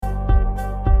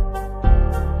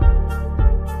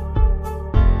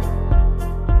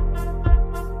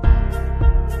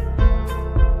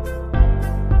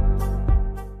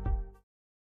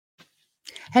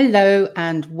Hello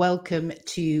and welcome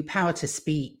to Power to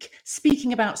Speak,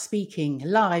 speaking about speaking,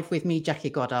 live with me, Jackie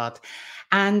Goddard.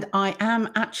 And I am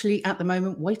actually at the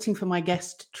moment waiting for my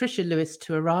guest, Trisha Lewis,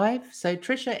 to arrive. So,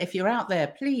 Trisha, if you're out there,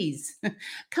 please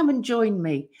come and join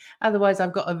me. Otherwise,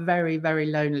 I've got a very, very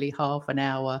lonely half an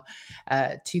hour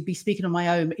to be speaking on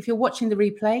my own. If you're watching the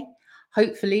replay,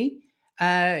 hopefully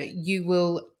you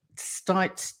will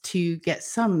start to get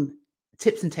some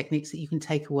tips and techniques that you can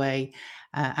take away,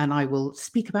 and I will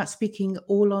speak about speaking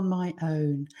all on my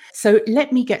own. So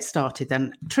let me get started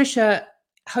then. Trisha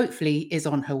hopefully is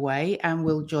on her way and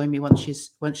will join me once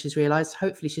she's realized.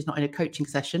 Hopefully she's not in a coaching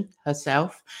session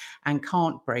herself and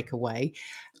can't break away.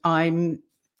 I'm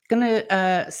going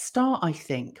to start, I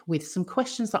think, with some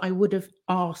questions that I would have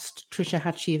asked Trisha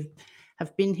had she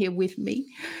have been here with me.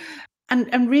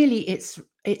 And really it's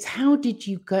how did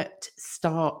you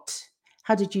start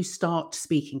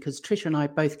speaking? Because Trisha and I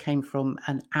both came from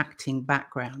an acting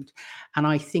background, and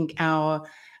I think our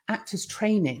actors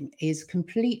training is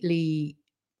completely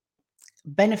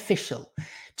beneficial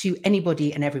to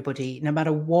anybody and everybody, no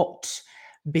matter what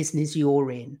business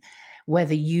you're in,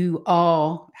 whether you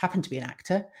happen to be an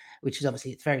actor, which is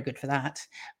obviously it's very good for that,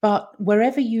 but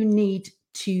wherever you need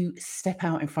to step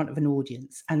out in front of an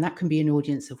audience, and that can be an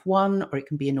audience of one or it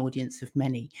can be an audience of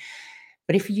many.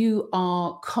 But if you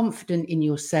are confident in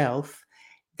yourself,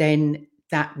 then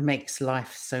that makes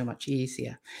life so much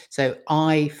easier. So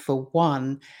I, for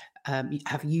one,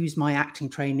 have used my acting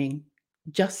training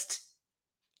just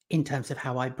in terms of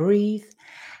how I breathe,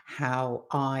 how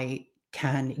I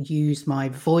can use my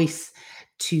voice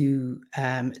to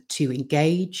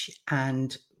engage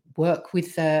and work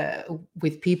with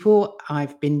people.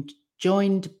 I've been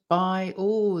joined by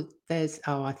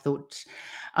I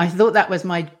thought that was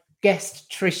my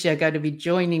guest Trisha going to be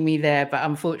joining me there, but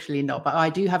unfortunately not. But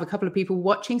I do have a couple of people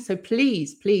watching, so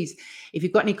please, if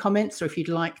you've got any comments or if you'd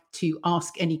like to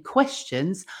ask any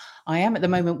questions, I am at the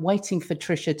moment waiting for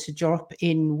Trisha to drop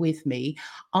in with me.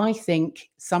 I think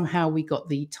somehow we got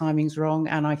the timings wrong,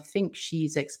 and I think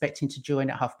she's expecting to join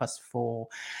at 4:30.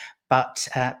 But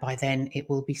by then it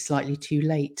will be slightly too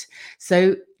late.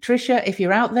 So Trisha, if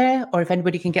you're out there, or if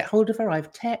anybody can get hold of her,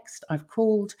 I've texted, I've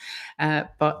called,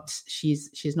 but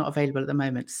she's not available at the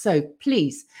moment. So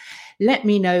please let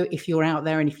me know if you're out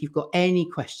there and if you've got any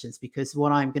questions, because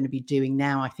what I'm going to be doing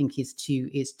now, I think, is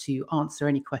to answer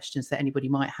any questions that anybody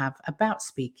might have about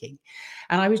speaking.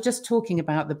 And I was just talking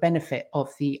about the benefit of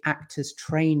the actors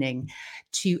training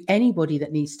to anybody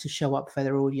that needs to show up for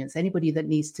their audience, anybody that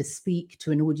needs to speak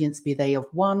to an audience, be they of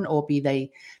one or be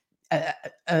they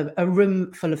a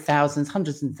room full of thousands,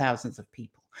 hundreds and thousands of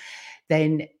people.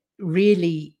 Then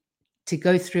really to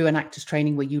go through an actors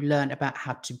training where you learn about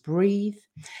how to breathe,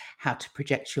 how to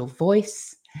project your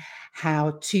voice,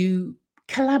 how to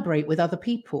collaborate with other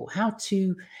people, how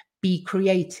to be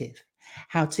creative,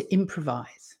 how to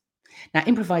improvise. Now,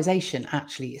 improvisation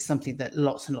actually is something that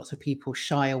lots and lots of people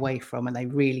shy away from, and they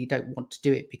really don't want to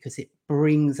do it because it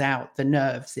brings out the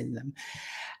nerves in them.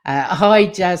 Hi,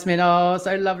 Jasmine. Oh,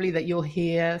 so lovely that you're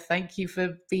here. Thank you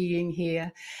for being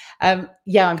here.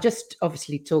 I'm just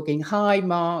obviously talking. Hi,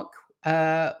 Mark.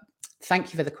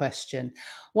 Thank you for the question.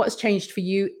 What has changed for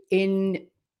you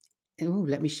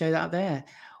let me show that there.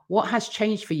 What has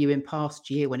changed for you in past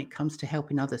year when it comes to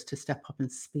helping others to step up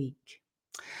and speak?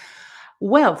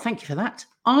 Well, thank you for that.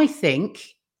 I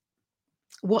think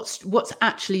what's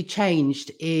actually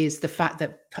changed is the fact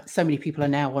that so many people are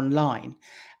now online.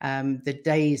 The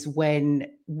days when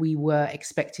we were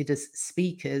expected as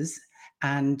speakers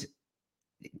and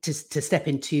to step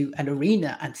into an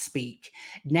arena and speak,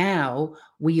 now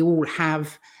we all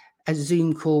have a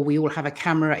Zoom call, we all have a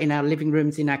camera in our living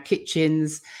rooms, in our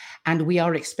kitchens, and we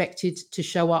are expected to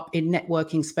show up in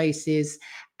networking spaces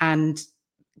and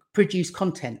produce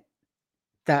content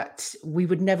that we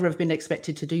would never have been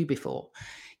expected to do before.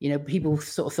 You know, people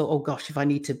sort of thought, oh gosh,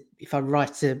 if I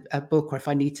write a book or if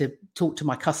I need to talk to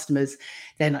my customers,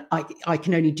 then I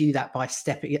can only do that by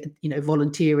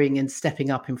volunteering and stepping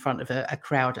up in front of a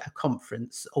crowd at a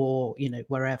conference or,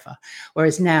 wherever.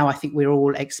 Whereas now I think we're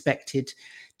all expected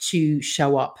to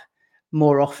show up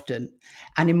more often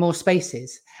and in more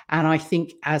spaces. And I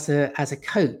think as a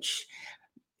coach,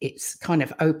 it's kind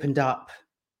of opened up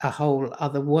a whole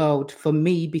other world for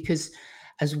me, because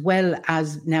as well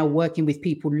as now working with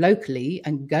people locally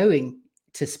and going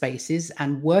to spaces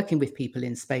and working with people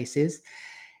in spaces,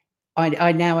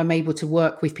 I now am able to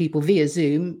work with people via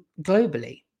Zoom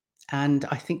globally. And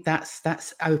I think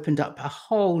that's opened up a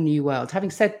whole new world.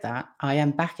 Having said that, I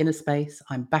am back in a space.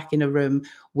 I'm back in a room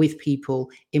with people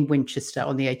in Winchester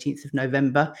on the 18th of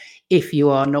November. If you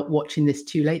are not watching this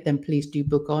too late, then please do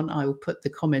book on. I will put the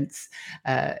comments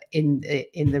in the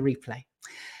replay.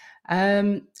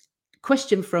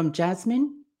 Question from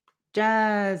Jasmine.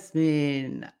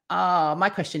 Jasmine,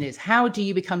 my question is, how do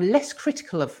you become less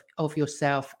critical of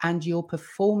yourself and your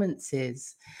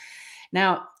performances?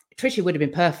 Now, Tricia would have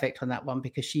been perfect on that one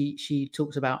because she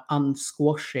talks about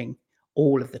unsquashing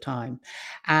all of the time.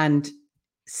 And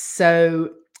so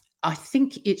I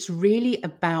think it's really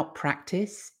about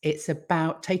practice. It's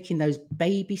about taking those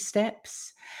baby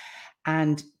steps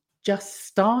and just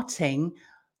starting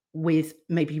with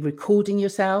maybe recording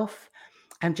yourself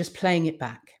and just playing it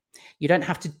back. You don't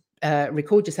have to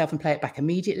record yourself and play it back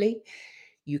immediately.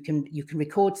 You can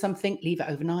record something, leave it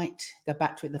overnight, go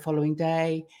back to it the following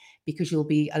day, because you'll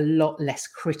be a lot less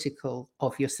critical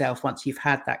of yourself once you've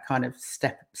had that kind of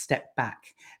step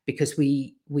back. Because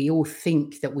we all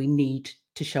think that we need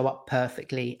to show up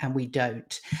perfectly, and we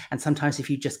don't. And sometimes if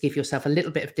you just give yourself a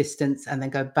little bit of distance and then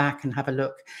go back and have a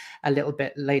look a little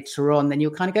bit later on, then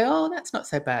you'll kind of go, oh, that's not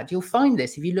so bad. You'll find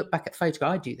this if you look back at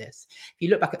photographs. I do this. If you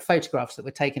look back at photographs that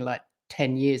were taken like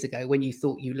 10 years ago when you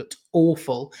thought you looked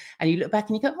awful, and you look back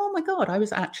and you go, oh my God, I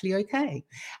was actually okay.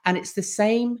 And it's the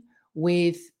same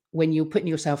with when you're putting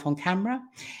yourself on camera.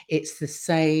 It's the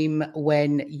same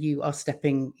when you are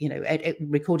stepping,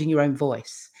 recording your own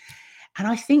voice. And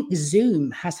I think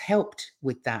Zoom has helped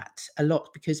with that a lot,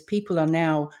 because people are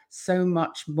now so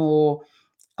much more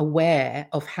aware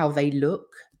of how they look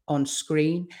on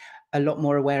screen, a lot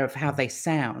more aware of how they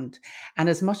sound. And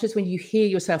as much as when you hear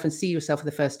yourself and see yourself for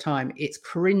the first time, it's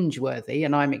cringeworthy,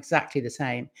 and I'm exactly the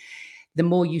same. The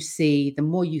more you see, the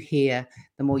more you hear,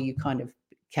 the more you kind of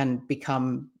can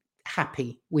become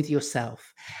happy with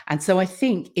yourself. And so I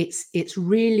think it's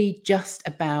really just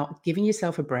about giving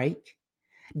yourself a break.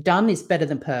 Done is better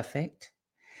than perfect.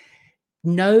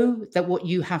 Know that what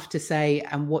you have to say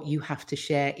and what you have to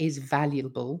share is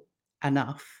valuable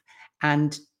enough,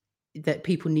 and that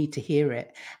people need to hear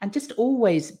it. And just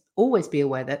always be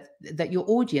aware that your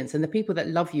audience and the people that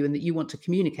love you and that you want to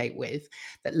communicate with,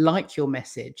 that like your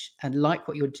message and like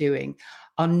what you're doing,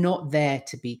 are not there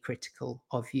to be critical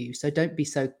of you. So don't be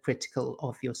so critical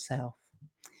of yourself.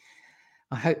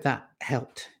 I hope that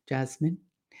helped, Jasmine.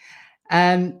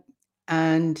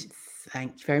 And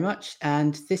thank you very much.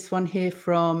 And this one here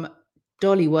from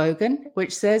Dolly Wogan,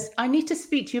 which says, I need to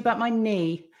speak to you about my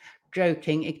knee.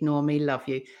 Joking, ignore me, love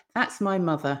you. That's my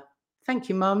mother. Thank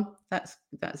you, Mum. That's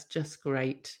just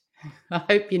great. I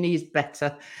hope your knee's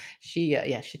better. She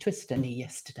twisted her knee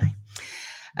yesterday.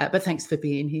 But thanks for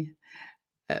being here.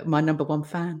 My number one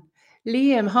fan.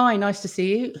 Liam, hi, nice to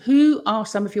see you. Who are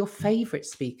some of your favorite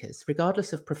speakers,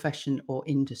 regardless of profession or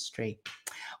industry?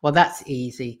 Well, that's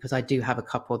easy, because I do have a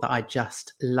couple that I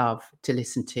just love to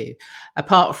listen to.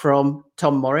 Apart from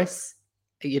Tom Morris,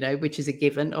 which is a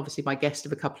given. Obviously, my guest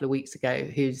of a couple of weeks ago,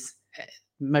 who's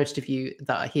most of you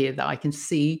that are here that I can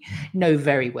see know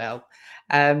very well.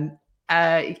 And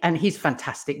he's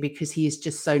fantastic because he is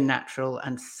just so natural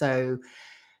and so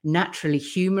naturally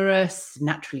humorous,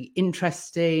 naturally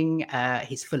interesting.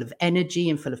 He's full of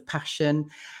energy and full of passion.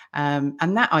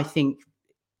 And that, I think,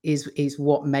 is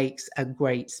what makes a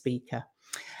great speaker.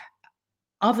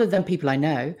 Other than people I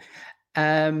know,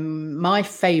 my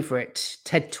favorite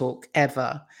TED Talk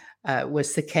ever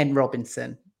was Sir Ken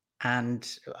Robinson. And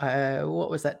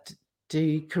what was that?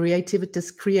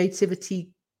 Does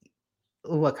creativity...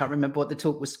 Oh, I can't remember what the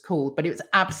talk was called, but it was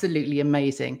absolutely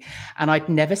amazing. And I'd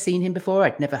never seen him before.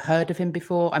 I'd never heard of him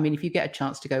before. I mean, if you get a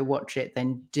chance to go watch it,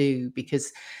 then do,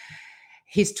 because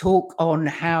his talk on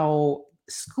how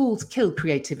schools kill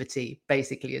creativity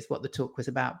basically is what the talk was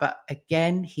about. But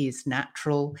again, he's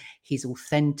natural, he's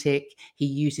authentic, he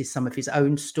uses some of his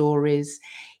own stories.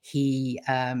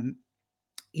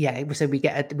 So we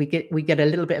get a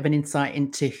little bit of an insight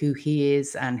into who he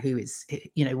is and who is,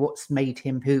 what's made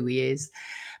him who he is,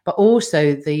 but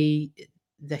also the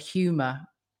humor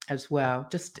as well.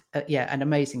 Just an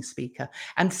amazing speaker.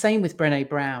 And same with Brené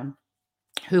Brown,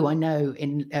 who I know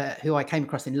who I came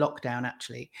across in lockdown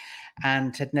actually,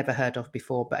 and had never heard of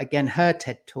before. But again, her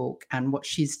TED Talk and what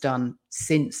she's done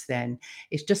since then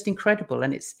is just incredible.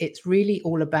 And it's really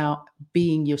all about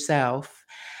being yourself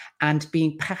and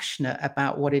being passionate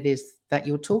about what it is that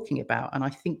you're talking about. And I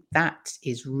think that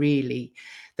is really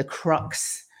the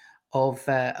crux of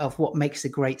what makes a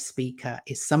great speaker,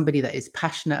 is somebody that is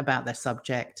passionate about their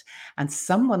subject, and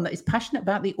someone that is passionate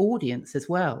about the audience as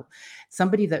well.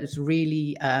 Somebody that is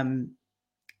really,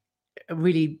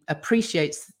 really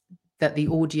appreciates that the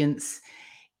audience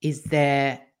is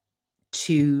there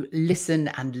to listen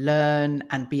and learn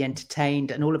and be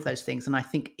entertained and all of those things. And I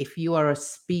think if you are a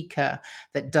speaker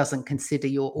that doesn't consider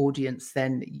your audience,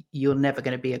 then you're never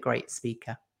going to be a great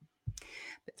speaker.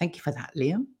 But thank you for that,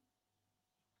 Liam.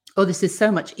 Oh, this is so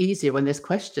much easier when there's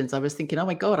questions. I was thinking, oh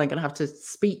my God, I'm going to have to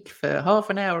speak for half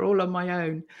an hour all on my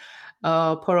own.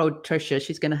 Oh, poor old Tricia.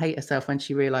 She's going to hate herself when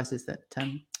she realizes that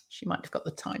she might have got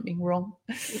the timing wrong.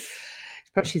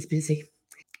 Perhaps she's busy.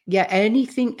 Yeah.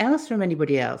 Anything else from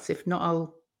anybody else? If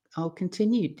not, I'll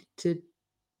continue to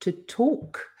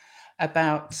talk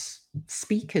about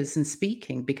speakers and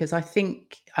speaking, because I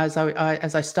think as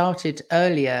I started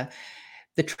earlier,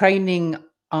 the training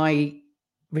I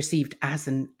received as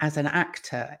an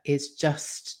actor is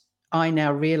just, I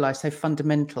now realize, so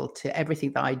fundamental to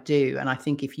everything that I do. And I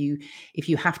think if you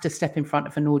have to step in front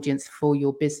of an audience for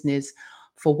your business,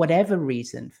 for whatever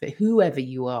reason, for whoever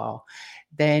you are,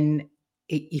 then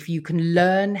if you can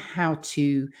learn how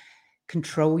to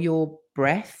control your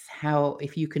breath,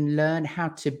 if you can learn how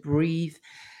to breathe,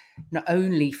 not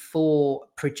only for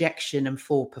projection and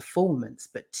for performance,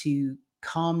 but to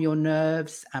calm your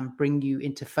nerves and bring you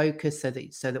into focus, so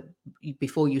that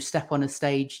before you step on a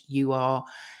stage, you're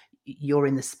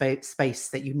in the space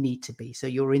that you need to be. So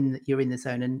you're in the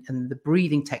zone, and the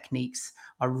breathing techniques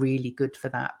are really good for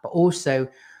that. But also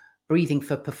breathing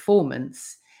for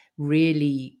performance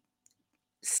really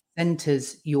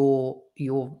centers your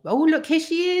oh, look, here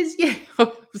she is. Yeah.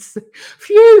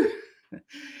 Phew.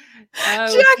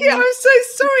 Jackie, I'm so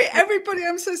sorry, everybody.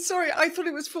 I'm so sorry. I thought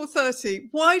it was 4:30.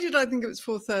 Why did I think it was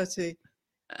 4:30?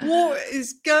 What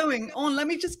is going on? Let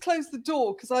me just close the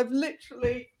door, because I've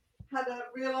literally had a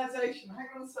realization. Hang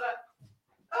on a sec.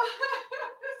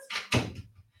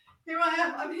 Here I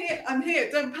am. I'm here.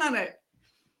 Don't panic.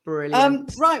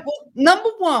 Brilliant. Right. Well, number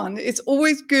one, it's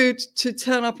always good to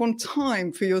turn up on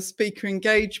time for your speaker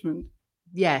engagement.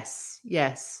 Yes.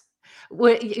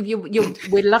 We're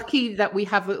lucky that we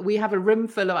have a room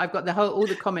full of, I've got all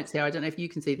the comments here. I don't know if you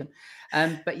can see them,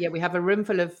 but yeah, we have a room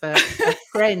full of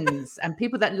friends and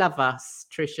people that love us,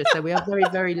 Tricia. So we are very,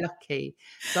 very lucky.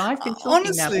 So I've been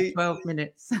talking now for 12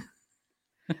 minutes.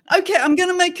 Okay, I'm going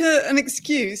to make an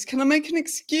excuse. Can I make an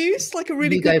excuse, like a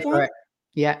really good one? For it.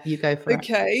 Yeah, you go for it.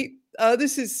 Okay,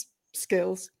 this is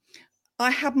skills.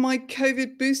 I had my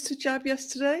COVID booster jab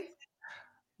yesterday.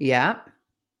 Yeah.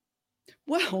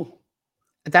 Well,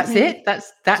 that's it.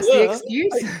 That's the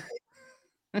excuse.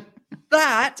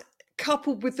 That,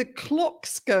 coupled with the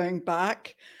clocks going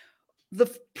back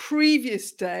the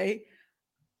previous day,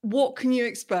 what can you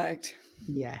expect?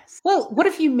 Yes. Well, what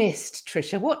have you missed,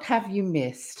 Tricia? What have you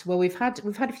missed? Well, we've had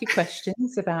a few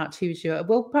questions about who's your.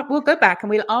 We'll go back and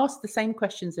we'll ask the same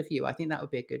questions of you. I think that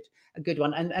would be a good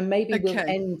one, and maybe we'll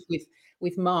end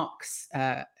with Mark's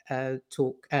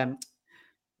talk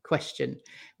question,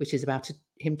 which is about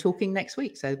him talking next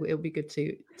week. So it'll be good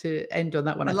to end on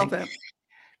that one. I love it.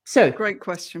 So great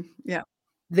question. Yeah.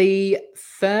 The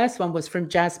first one was from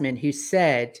Jasmine, who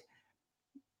said,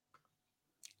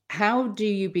 how do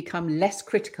you become less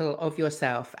critical of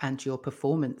yourself and your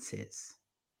performances?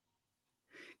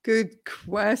 Good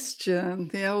question.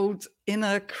 The old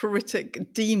inner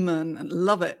critic demon.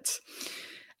 Love it.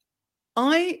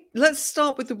 Let's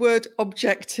start with the word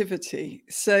objectivity.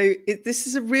 So this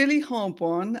is a really hard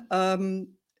one.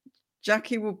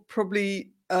 Jackie will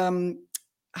probably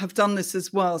have done this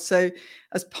as well. So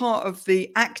as part of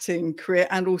the acting career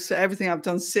and also everything I've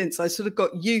done since, I sort of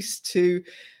got used to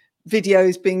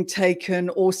videos being taken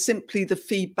or simply the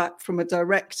feedback from a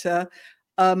director,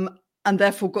 and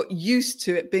therefore got used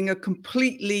to it being a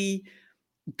completely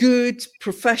good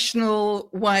professional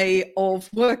way of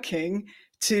working,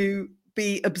 to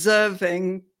be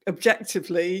observing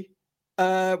objectively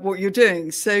what you're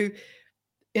doing. So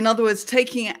in other words,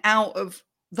 taking it out of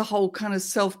the whole kind of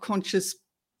self-conscious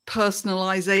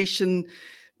personalization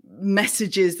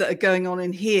messages that are going on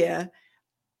in here,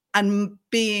 and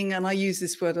being, and I use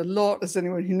this word a lot, as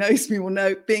anyone who knows me will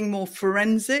know, being more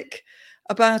forensic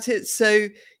about it. So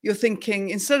you're thinking,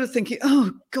 instead of thinking,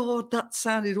 oh God, that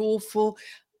sounded awful.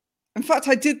 In fact,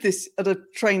 I did this at a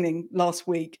training last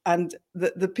week, and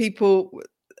the people,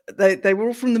 they were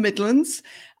all from the Midlands,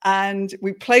 and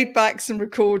we played back some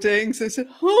recordings. They said,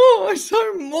 oh, I'm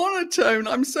so monotone.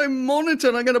 I'm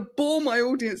going to bore my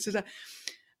audience to death.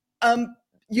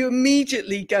 You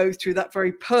immediately go through that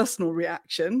very personal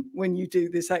reaction when you do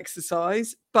this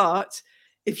exercise. But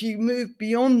if you move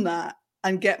beyond that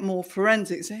and get more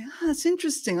forensic, say, that's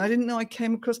interesting. I didn't know I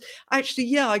came across. Actually,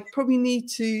 yeah, I probably need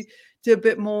to do a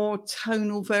bit more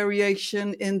tonal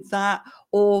variation in that,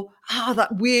 or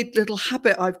that weird little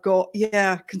habit I've got.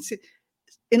 Yeah,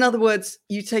 in other words,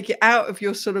 you take it out of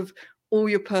your sort of all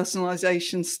your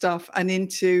personalization stuff and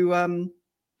into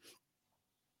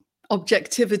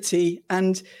objectivity,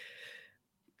 and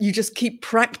you just keep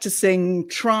practicing,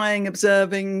 trying,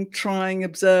 observing,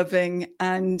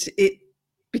 and it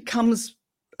becomes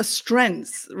a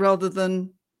strength rather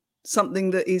than something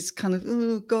that is kind of,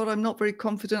 oh God, I'm not very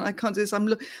confident, I can't do this,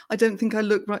 I don't think I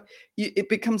look right. It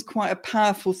becomes quite a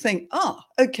powerful thing.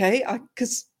 Okay,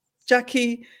 because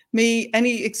Jackie, me,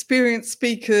 any experienced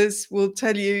speakers will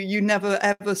tell you, you never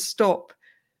ever stop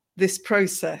this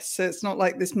process. So it's not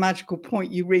like this magical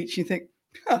point you reach, you think,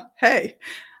 hey,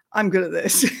 I'm good at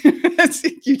this.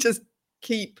 You just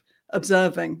keep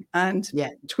observing and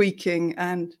tweaking.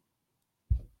 And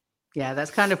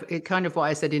that's kind of what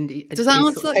I said. Does that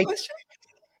answer that question?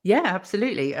 Yeah,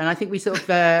 absolutely. And I think we sort of,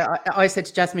 I said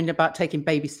to Jasmine about taking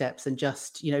baby steps and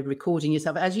just, recording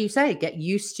yourself. As you say, get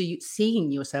used to seeing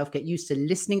yourself, get used to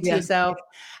listening to yourself.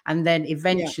 And then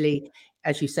eventually,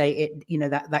 as you say, it,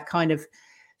 that kind of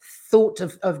thought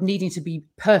of needing to be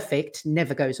perfect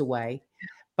never goes away.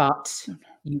 But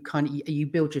you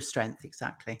build your strength.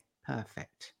 Exactly.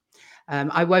 Perfect.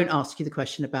 I won't ask you the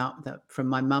question from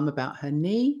my mum about her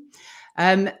knee.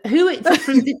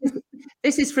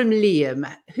 This is from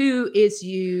Liam. Who is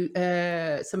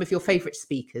some of your favorite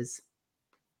speakers?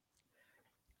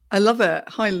 I love it.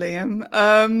 Hi, Liam.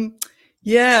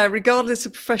 Regardless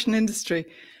of profession industry.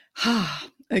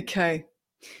 Okay.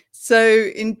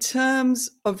 So in terms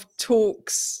of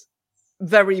talks,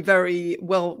 very, very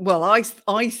well,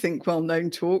 I think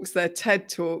well-known talks, they're TED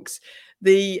Talks.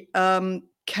 The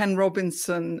Ken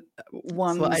Robinson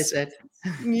ones. That's what I said.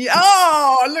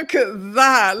 Look at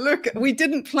that. We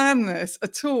didn't plan this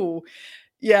at all.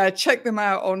 Yeah, check them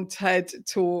out on TED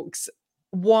Talks.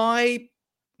 Why?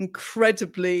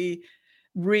 Incredibly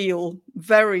real,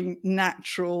 very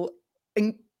natural,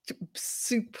 and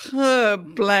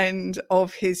superb blend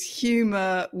of his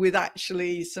humor with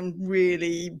actually some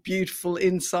really beautiful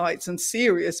insights and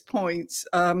serious points.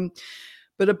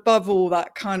 But above all,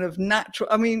 that kind of natural,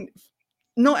 I mean,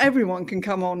 not everyone can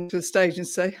come on to the stage and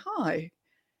say, hi,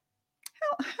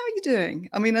 how are you doing?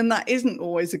 I mean, and that isn't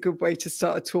always a good way to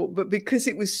start a talk, but because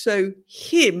it was so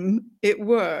him, it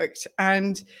worked.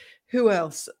 And who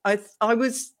else? I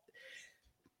was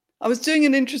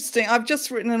doing I've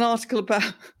just written an article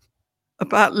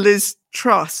about Liz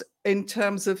Truss in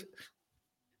terms of,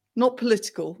 not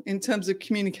political, in terms of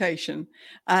communication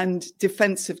and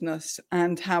defensiveness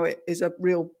and how it is a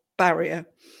real barrier.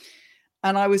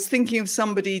 And I was thinking of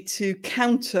somebody to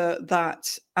counter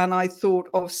that. And I thought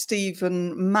of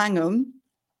Stephen Mangum,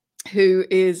 who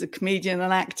is a comedian,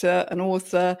 an actor, an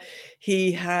author.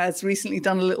 He has recently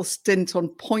done a little stint on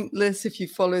Pointless, if you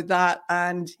follow that.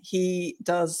 And he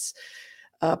does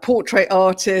portrait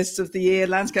artist of the year,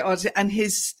 landscape artist. And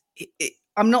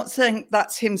I'm not saying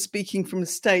that's him speaking from the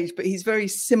stage, but he's very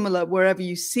similar wherever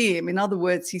you see him. In other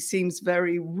words, he seems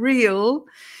very real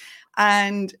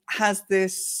and has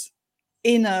this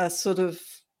inner sort of,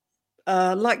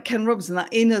 like Ken Robinson, that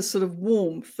inner sort of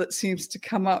warmth that seems to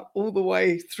come up all the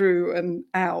way through and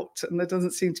out. And there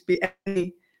doesn't seem to be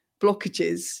any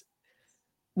blockages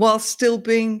while still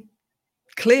being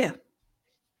clear.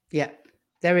 Yeah.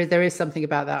 There is something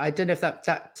about that. I don't know if that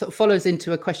sort of follows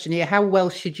into a question here. How well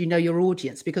should you know your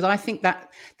audience? Because I think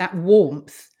that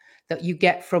warmth that you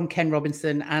get from Ken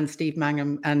Robinson and Steve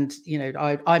Mangum, and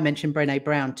I mentioned Brené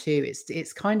Brown too.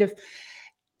 It's kind of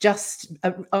just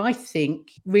I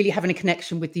think really having a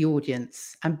connection with the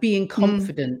audience and being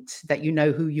confident that you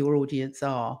know who your audience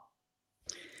are.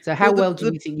 So how well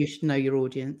do you think you should know your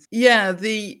audience? Yeah,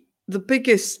 the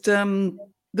biggest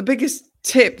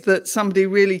tip that somebody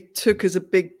really took as a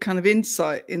big kind of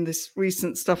insight in this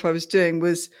recent stuff I was doing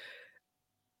was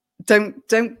don't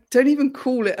even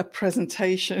call it a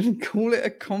presentation, call it a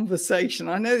conversation.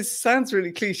 I know this sounds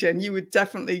really cliche and you would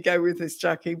definitely go with this,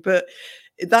 Jackie, but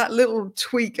that little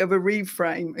tweak of a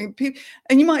reframe,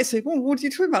 and you might say, well, what are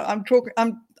you talking about?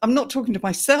 I'm not talking to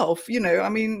myself, I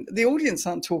mean, the audience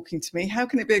aren't talking to me. How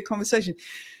can it be a conversation?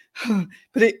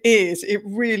 But it is, it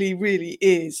really, really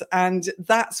is. And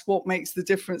that's what makes the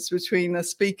difference between a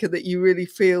speaker that you really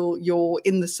feel you're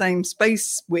in the same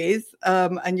space with,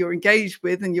 and you're engaged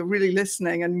with, and you're really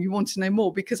listening and you want to know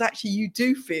more, because actually you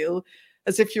do feel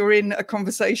as if you're in a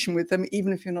conversation with them,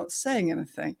 even if you're not saying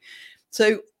anything.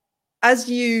 So as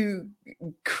you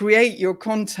create your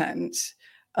content,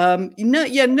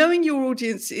 knowing your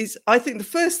audience is, I think the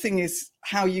first thing is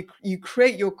how you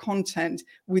create your content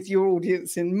with your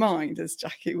audience in mind, as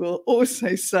Jackie will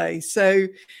also say. So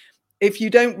if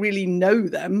you don't really know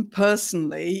them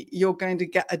personally, you're going to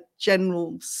get a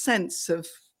general sense of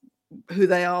who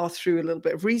they are through a little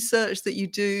bit of research that you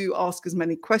do. Ask as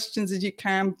many questions as you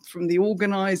can from the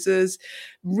organizers.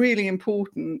 Really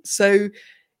important. So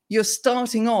you're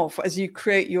starting off as you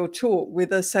create your talk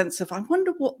with a sense of, I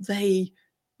wonder what they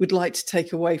would like to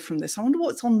take away from this. I wonder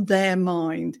what's on their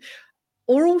mind.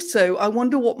 Or also, I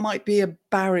wonder what might be a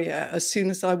barrier as soon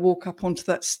as I walk up onto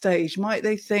that stage. Might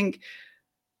they think,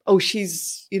 oh,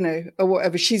 she's, or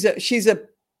whatever, she's a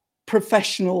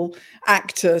professional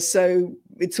actor, so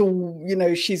it's all,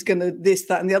 she's going to this,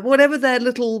 that, and the other, whatever their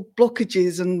little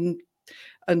blockages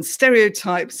and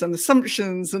stereotypes and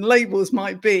assumptions and labels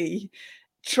might be,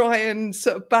 try and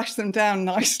sort of bash them down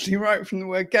nicely right from the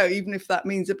word go, even if that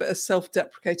means a bit of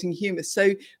self-deprecating humor.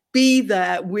 So be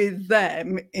there with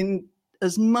them in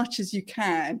as much as you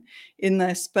can in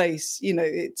their space.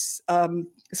 It's so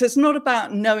it's not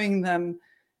about knowing them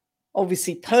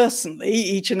obviously personally,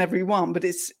 each and every one, but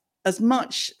it's as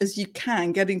much as you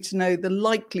can getting to know the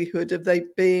likelihood of they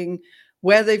being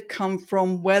where they've come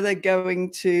from, where they're going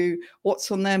to,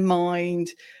 what's on their mind,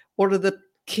 what are the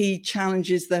key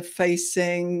challenges they're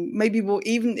facing, maybe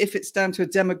even if it's down to a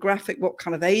demographic, what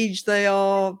kind of age they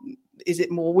are, is it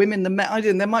more women than men? I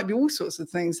don't know, there might be all sorts of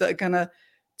things that are going to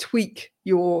tweak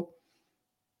your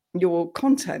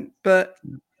content, but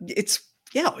it's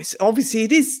obviously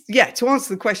it is, to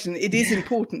answer the question, it is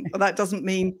important, but that doesn't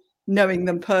mean knowing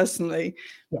them personally.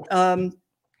 And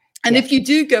if you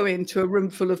do go into a room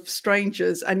full of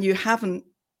strangers and you haven't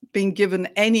been given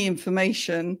any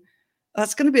information,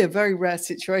 that's going to be a very rare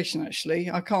situation, actually.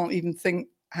 I can't even think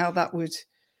how that would.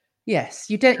 Yes,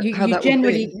 you don't. You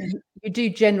generally, you do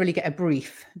generally get a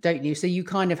brief, don't you? So you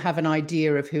kind of have an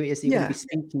idea of who it is that you're going to be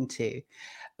speaking to.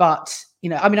 But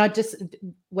I mean,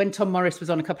 when Tom Morris was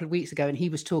on a couple of weeks ago, and he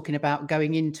was talking about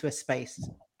going into a space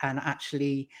and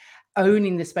actually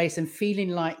owning the space and feeling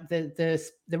like the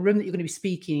room that you're going to be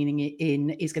speaking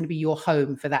in is going to be your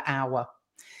home for that hour.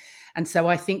 And so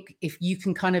I think if you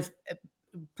can kind of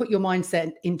put your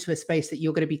mindset into a space that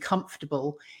you're going to be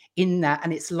comfortable in that,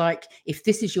 and it's like, if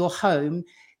this is your home,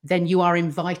 then you are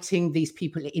inviting these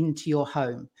people into your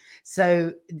home.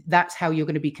 So that's how you're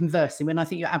going to be conversing. And I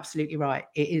think you're absolutely right.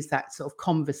 It is that sort of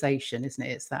conversation, isn't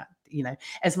it? It's that,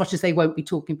 as much as they won't be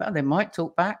talking back, they might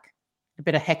talk back, a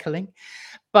bit of heckling,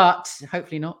 but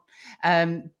hopefully not.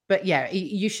 But yeah,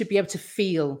 you should be able to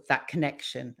feel that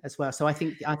connection as well. So I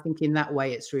think in that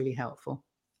way, it's really helpful.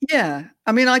 Yeah.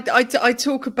 I mean, I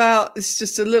talk about, it's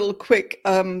just a little quick,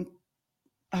 it's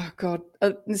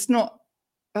not,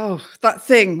 that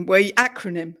thing where you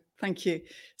acronym. Thank you.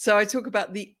 So I talk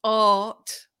about the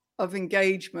art of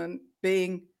engagement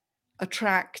being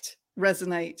attract,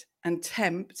 resonate, and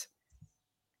tempt.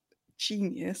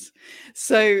 Genius.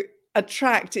 So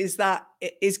attract is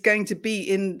going to be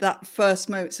in that first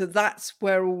moment. So that's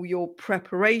where all your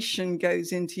preparation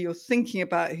goes into. You're thinking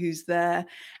about who's there,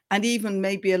 and even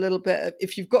maybe a little bit of,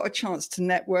 if you've got a chance to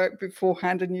network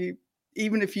beforehand, and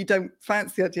even if you don't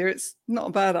fancy the idea, it's not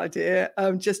a bad idea,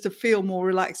 just to feel more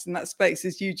relaxed in that space,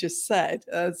 as you just said.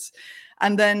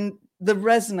 And then the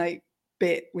resonate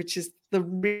bit, which is the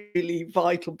really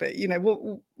vital bit.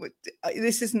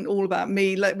 This isn't all about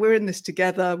me. Like, we're in this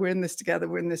together. We're in this together.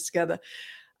 We're in this together.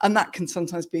 And that can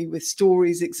sometimes be with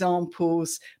stories,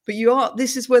 examples. But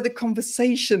this is where the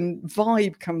conversation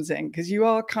vibe comes in, because you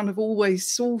are kind of always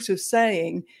sort of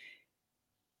saying,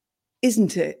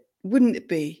 isn't it? Wouldn't it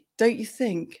be? Don't you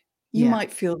think? You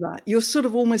might feel that. You're sort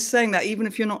of almost saying that, even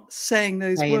if you're not saying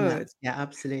those words. Yeah,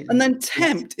 absolutely. And then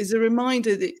tempt is a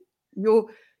reminder that you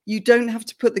don't have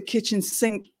to put the kitchen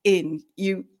sink in.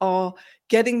 You are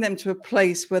getting them to a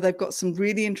place where they've got some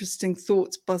really interesting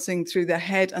thoughts buzzing through their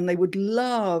head, and they would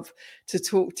love to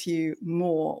talk to you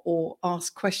more or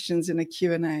ask questions in a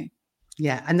Q&A.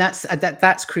 Yeah, and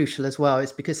that's crucial as well.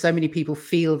 It's because so many people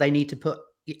feel they need to put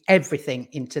everything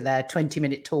into their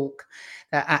 20-minute talk,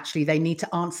 that actually they need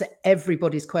to answer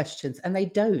everybody's questions, and they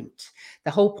don't.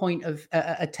 The whole point of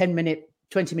a 10-minute,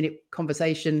 20-minute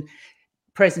conversation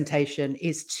presentation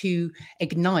is to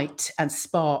ignite and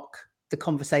spark the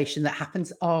conversation that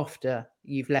happens after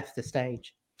you've left the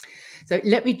stage. So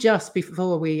let me just,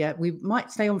 before we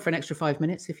might stay on for an extra 5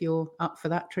 minutes if you're up for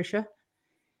that, Tricia.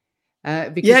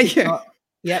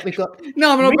 We've got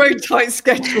no, I'm on a very tight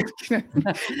schedule.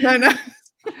 No.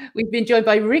 We've been joined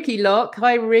by Ricky Locke.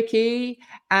 Hi, Ricky.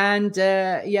 And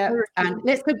and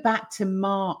let's go back to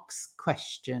Mark's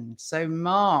question. So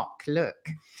Mark, look,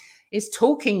 is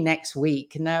talking next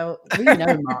week. Now, we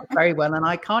know Mark very well, and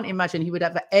I can't imagine he would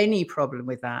have any problem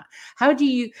with that. How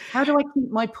do I keep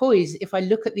my poise if I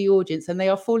look at the audience and they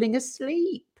are falling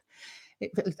asleep?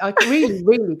 I really,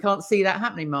 really can't see that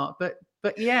happening, Mark.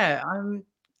 But yeah,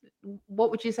 what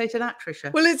would you say to that,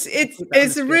 Tricia? Well,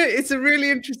 it's a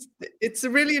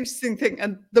really interesting thing,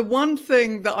 and the one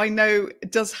thing that I know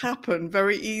does happen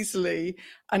very easily,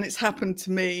 and it's happened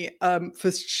to me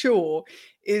for sure,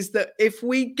 is that if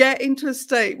we get into a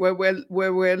state where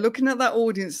we're looking at that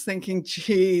audience thinking,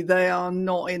 "Gee, they are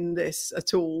not in this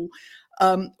at all,"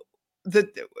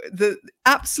 the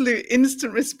absolute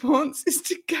instant response is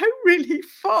to go really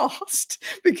fast,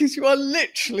 because you are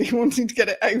literally wanting to get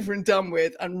it over and done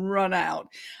with and run out.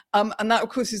 And that, of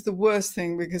course, is the worst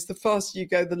thing, because the faster you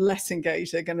go, the less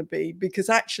engaged they're going to be, because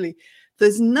actually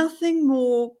there's nothing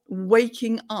more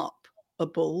waking up a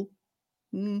bull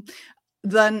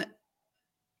than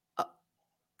a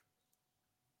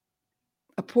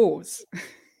pause.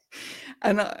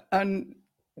 and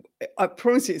I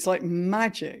promise you, it's like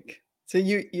magic. So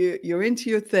you're into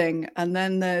your thing, and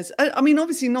then there's, I mean,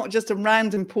 obviously not just a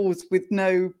random pause with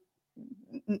no,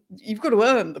 you've got to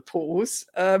earn the pause,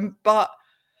 but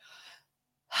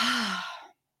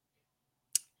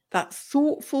that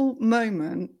thoughtful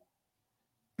moment,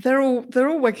 they're all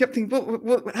waking up thinking,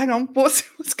 what, hang on,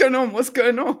 what's going on? What's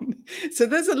going on? So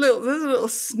there's a little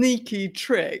sneaky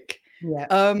trick.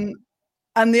 Yeah.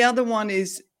 And the other one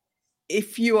is,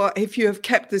 if you have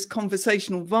kept this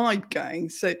conversational vibe going,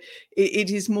 so it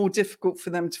is more difficult for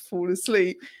them to fall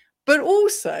asleep. But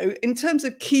also, in terms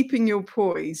of keeping your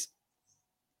poise,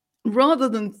 rather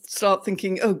than start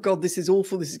thinking, oh God, this is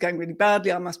awful, this is going really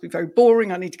badly, I must be very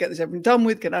boring, I need to get this over and done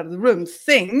with, get out of the room,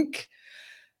 think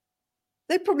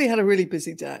they probably had a really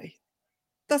busy day.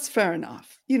 That's fair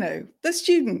enough. You know, they're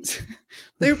students.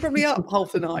 They were probably up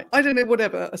half the night. I don't know,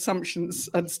 whatever assumptions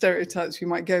and stereotypes we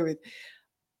might go with.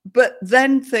 But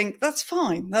then think, that's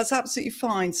fine. That's absolutely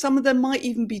fine. Some of them might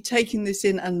even be taking this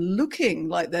in and looking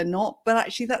like they're not, but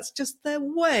actually that's just their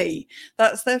way.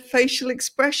 That's their facial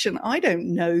expression. I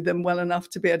don't know them well enough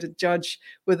to be able to judge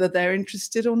whether they're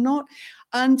interested or not.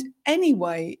 And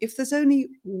anyway, if there's only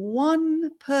one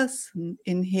person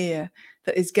in here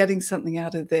that is getting something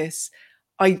out of this,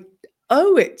 I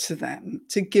owe it to them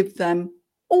to give them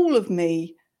all of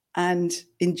me and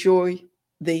enjoy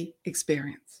the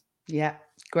experience. Yeah.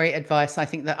 Great advice. I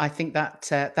think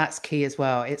that that's key as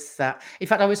well. It's that, in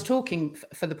fact, I was talking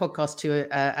for the podcast to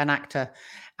an actor,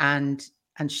 and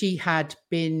she had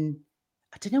been,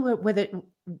 I don't know whether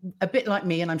a bit like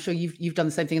me, and I'm sure you've done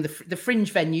the same thing in the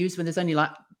fringe venues when there's only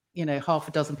like, you know, half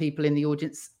a dozen people in the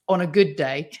audience on a good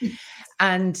day,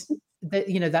 and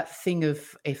you know, that thing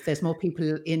of, if there's more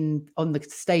people on the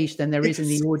stage than there is in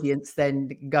the audience, then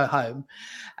go home.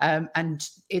 And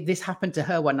this happened to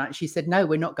her one night. She said, no,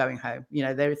 we're not going home. You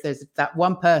know, there's that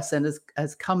one person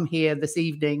has come here this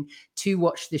evening to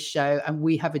watch this show, and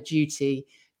we have a duty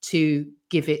to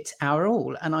give it our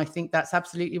all. And I think that's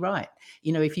absolutely right.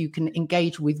 You know, if you can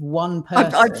engage with one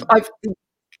person.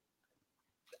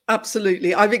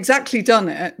 Absolutely. I've exactly done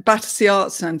it. Battersea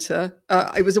Arts Centre.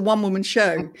 It was a one-woman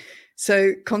show.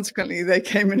 So consequently, they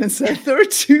came in and said, there are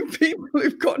two people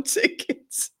who've got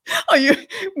tickets.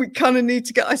 We kind of need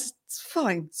to go. I said, it's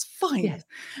fine. It's fine. Yes.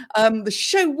 The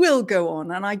show will go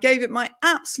on. And I gave it my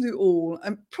absolute all,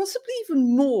 and possibly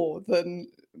even more than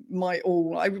my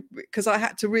all, because I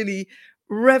had to really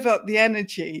rev up the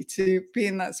energy to be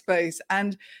in that space.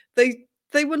 And they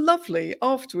were lovely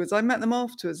afterwards. I met them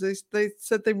afterwards. They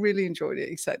said they really enjoyed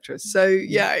it, etc. So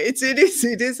yeah, it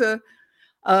is a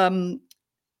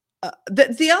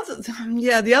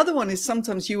the other one is,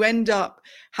 sometimes you end up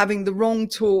having the wrong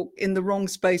talk in the wrong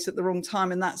space at the wrong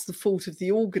time, and that's the fault of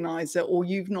the organizer, or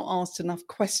you've not asked enough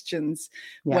questions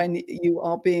when you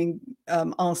are being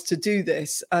asked to do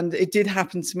this. And it did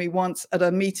happen to me once at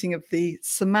a meeting of the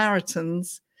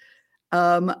Samaritans,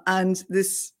 and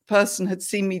this person had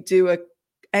seen me do a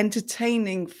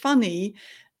entertaining, funny,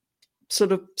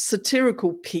 sort of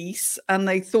satirical piece, and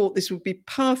they thought this would be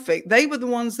perfect. They were the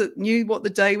ones that knew what the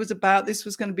day was about. This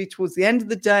was going to be towards the end of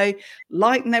the day,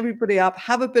 lighten everybody up,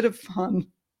 have a bit of fun.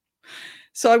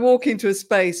 So I walk into a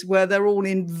space where they're all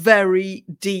in very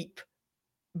deep,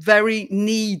 very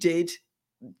needed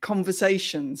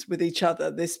conversations with each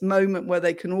other, this moment where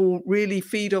they can all really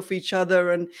feed off each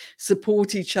other and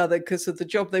support each other because of the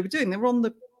job they were doing. They were on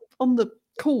the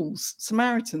calls,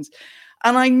 Samaritans.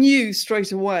 And I knew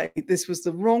straight away this was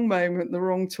the wrong moment, the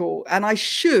wrong talk. And I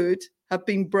should have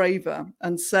been braver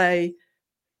and say,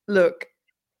 look,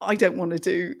 I don't want to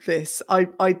do this.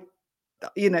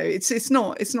 It's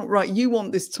not right. You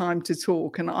want this time to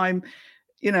talk. And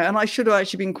and I should have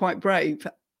actually been quite brave,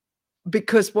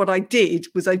 because what I did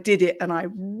was I did it and I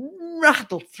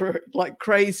rattled through it like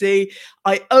crazy.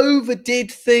 I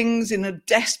overdid things in a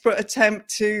desperate attempt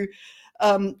to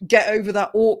get over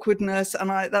that awkwardness. And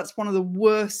that's one of the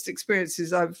worst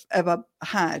experiences I've ever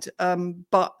had.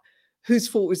 But whose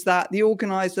fault was that? The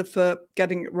organizer for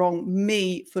getting it wrong,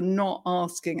 me for not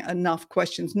asking enough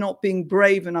questions, not being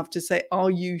brave enough to say, are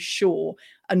you sure?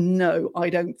 And no, I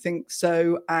don't think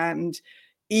so. And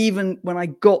even when I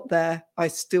got there, I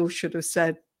still should have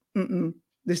said,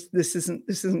 this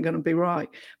isn't going to be right.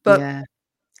 But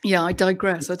yeah, I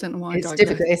digress. I don't know why I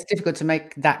digress. It's difficult to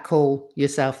make that call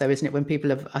yourself, though, isn't it? When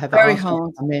people have very asked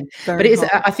hard. I mean, very but it is.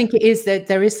 hard. I think it is that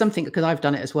there is something, because I've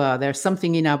done it as well. There's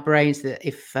something in our brains that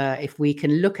if we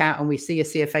can look out and we see a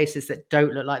sea of faces that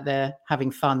don't look like they're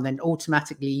having fun, then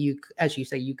automatically you, as you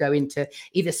say, you go into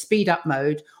either speed up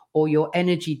mode, or your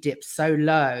energy dips so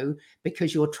low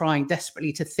because you're trying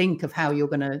desperately to think of how you're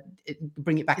going to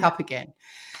bring it back up again.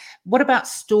 What about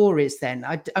stories then?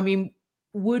 I mean,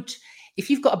 this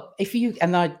is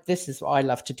what I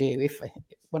love to do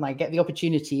when I get the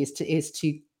opportunity is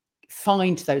to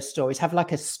find those stories, have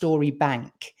like a story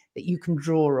bank that you can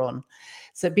draw on.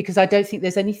 So, because I don't think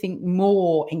there's anything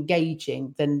more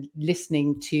engaging than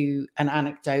listening to an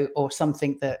anecdote or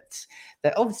something that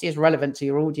obviously is relevant to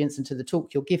your audience and to the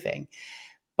talk you're giving,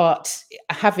 but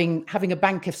having a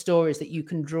bank of stories that you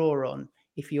can draw on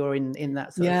if you're in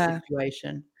that sort of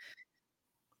situation.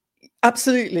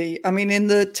 Absolutely. I mean, in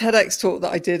the TEDx talk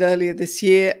that I did earlier this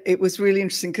year, it was really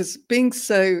interesting because being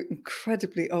so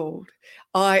incredibly old,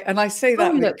 I say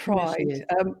that with pride.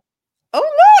 Oh,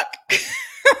 look!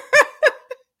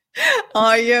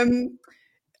 I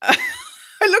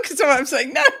look at someone, I'm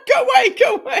saying, no, go away,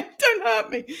 don't hurt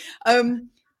me.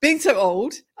 Being so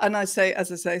old, and I say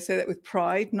that with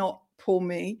pride, not poor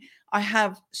me. I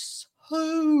have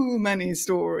so many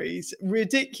stories,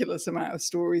 ridiculous amount of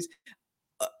stories.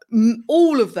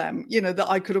 All of them, that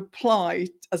I could apply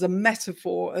as a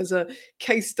metaphor, as a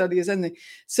case study, as anything.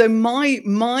 So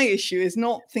my issue is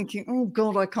not thinking, oh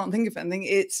God, I can't think of anything.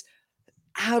 It's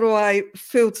how do I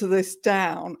filter this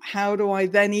down? How do I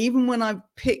then, even when I've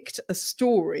picked a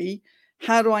story,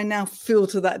 how do I now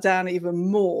filter that down even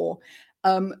more?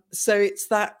 So it's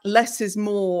that less is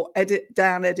more, edit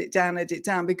down,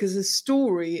 because a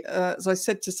story, as I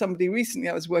said to somebody recently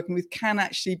I was working with, can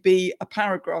actually be a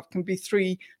paragraph, can be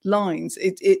 3 lines.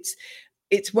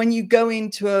 It's when you go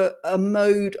into a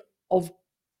mode of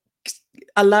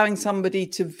allowing somebody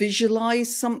to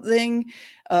visualize something,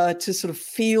 to sort of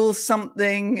feel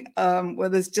something, where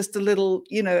there's just a little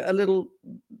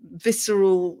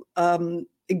visceral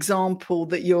example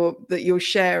that you're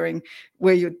sharing,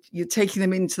 where you're taking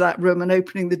them into that room and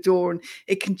opening the door, and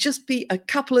it can just be a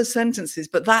couple of sentences,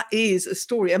 but that is a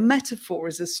story. A metaphor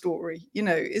is a story,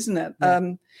 isn't it?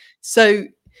 So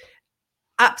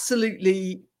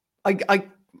absolutely,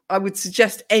 I would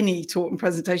suggest any talk and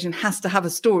presentation has to have a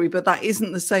story, but that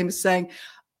isn't the same as saying,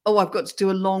 oh, I've got to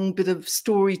do a long bit of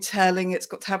storytelling, it's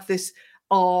got to have this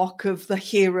arc of the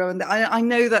hero. And I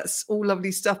know that's all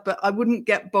lovely stuff, but I wouldn't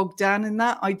get bogged down in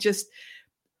that. I just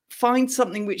find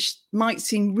something which might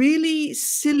seem really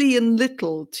silly and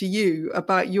little to you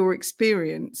about your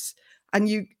experience, and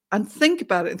think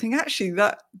about it and think, actually,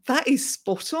 that is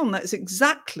spot on. That's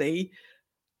exactly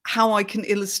how I can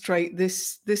illustrate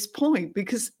this point,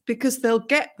 because they'll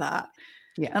get that.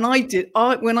 And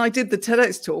when I did the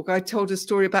TEDx talk, I told a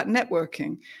story about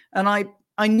networking, and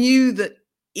I knew that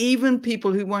even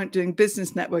people who weren't doing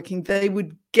business networking, they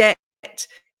would get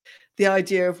the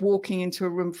idea of walking into a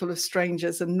room full of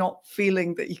strangers and not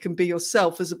feeling that you can be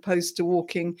yourself, as opposed to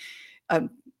walking.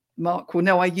 Mark will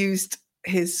know I used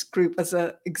his group as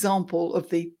an example of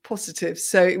the positive.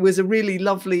 So it was a really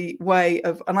lovely way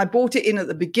of, and I brought it in at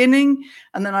the beginning,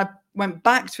 and then I went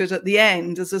back to it at the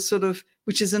end as a sort of,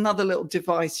 which is another little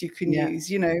device you can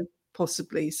use,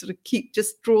 possibly sort of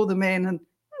just draw them in and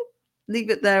leave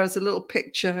it there as a little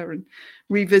picture and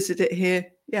revisit it here.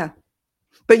 Yeah.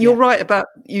 But you're right about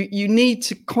you need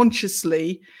to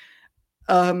consciously,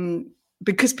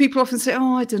 because people often say,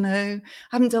 oh, I don't know, I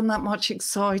haven't done that much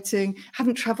exciting,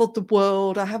 haven't traveled the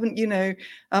world, I haven't,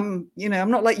 I'm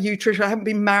not like you, Trisha, I haven't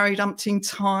been married umpteen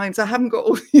times, I haven't got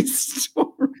all these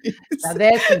stories. Now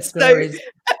there's some stories.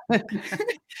 But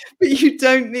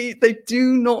they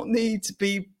do not need to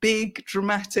be big,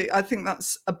 dramatic. I think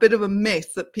that's a bit of a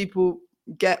myth that people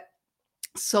get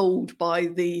sold by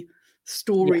the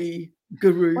story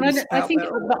gurus. Well, I think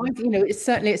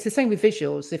it's the same with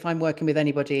visuals. If I'm working with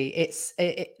anybody, it's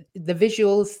the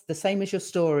visuals, the same as your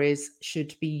stories,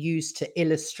 should be used to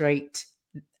illustrate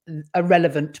a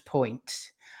relevant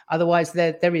point. Otherwise,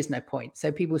 there is no point.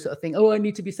 So people sort of think, oh, I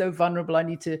need to be so vulnerable, I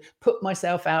need to put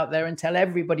myself out there and tell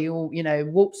everybody all,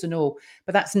 warts and all.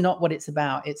 But that's not what it's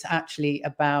about. It's actually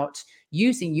about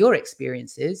using your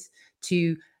experiences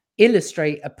to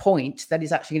illustrate a point that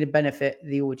is actually going to benefit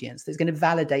the audience, that's going to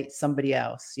validate somebody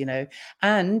else, you know.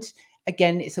 And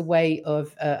again, it's a way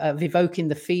of evoking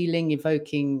the feeling,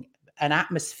 evoking an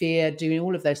atmosphere, doing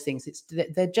all of those things. It's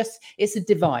a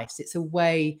device. It's a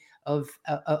way of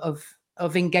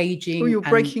engaging. Oh, you're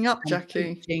breaking up,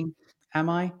 Jackie. Teaching. Am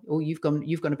I? Oh, you've gone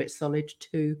a bit solid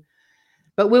too.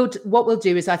 But what we'll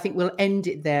do is, I think we'll end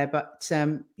it there. But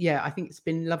yeah, I think it's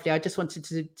been lovely. I just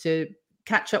wanted to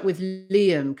catch up with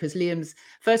Liam, because Liam's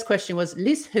first question was,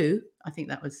 Liz who? I think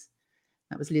that was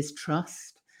Liz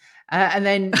Trust. And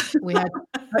then we had,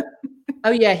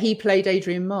 oh yeah, he played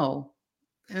Adrian Mole.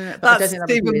 That's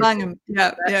Stephen Langham.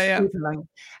 Yeah.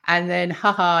 And then,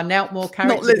 now more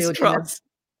character building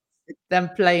than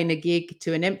playing a gig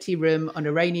to an empty room on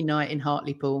a rainy night in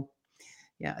Hartlepool.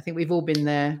 Yeah, I think we've all been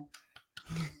there.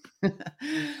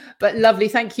 But lovely.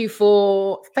 Thanks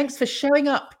for showing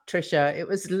up, Trisha. It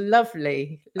was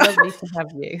lovely to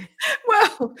have you.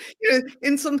 Well, you know,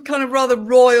 in some kind of rather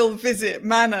royal visit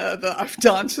manner that I've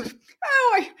done.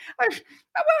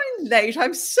 I'm late.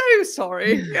 I'm so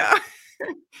sorry. Yeah.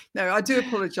 No, I do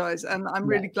apologize, and I'm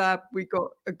really glad we got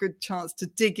a good chance to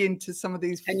dig into some of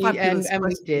these fabulous and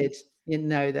we did. You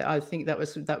know, that I think that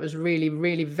was really,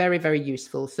 really very, very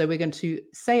useful. So we're going to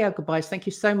say our goodbyes. Thank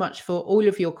you so much for all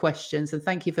of your questions, and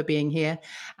thank you for being here.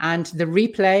 And the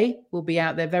replay will be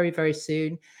out there very, very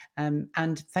soon.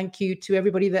 And thank you to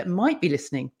everybody that might be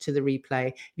listening to the replay.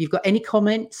 If you've got any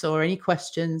comments or any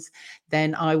questions,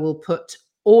 then I will put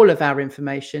all of our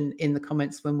information in the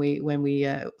comments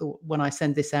when I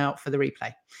send this out for the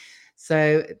replay.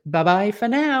 So bye-bye for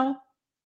now.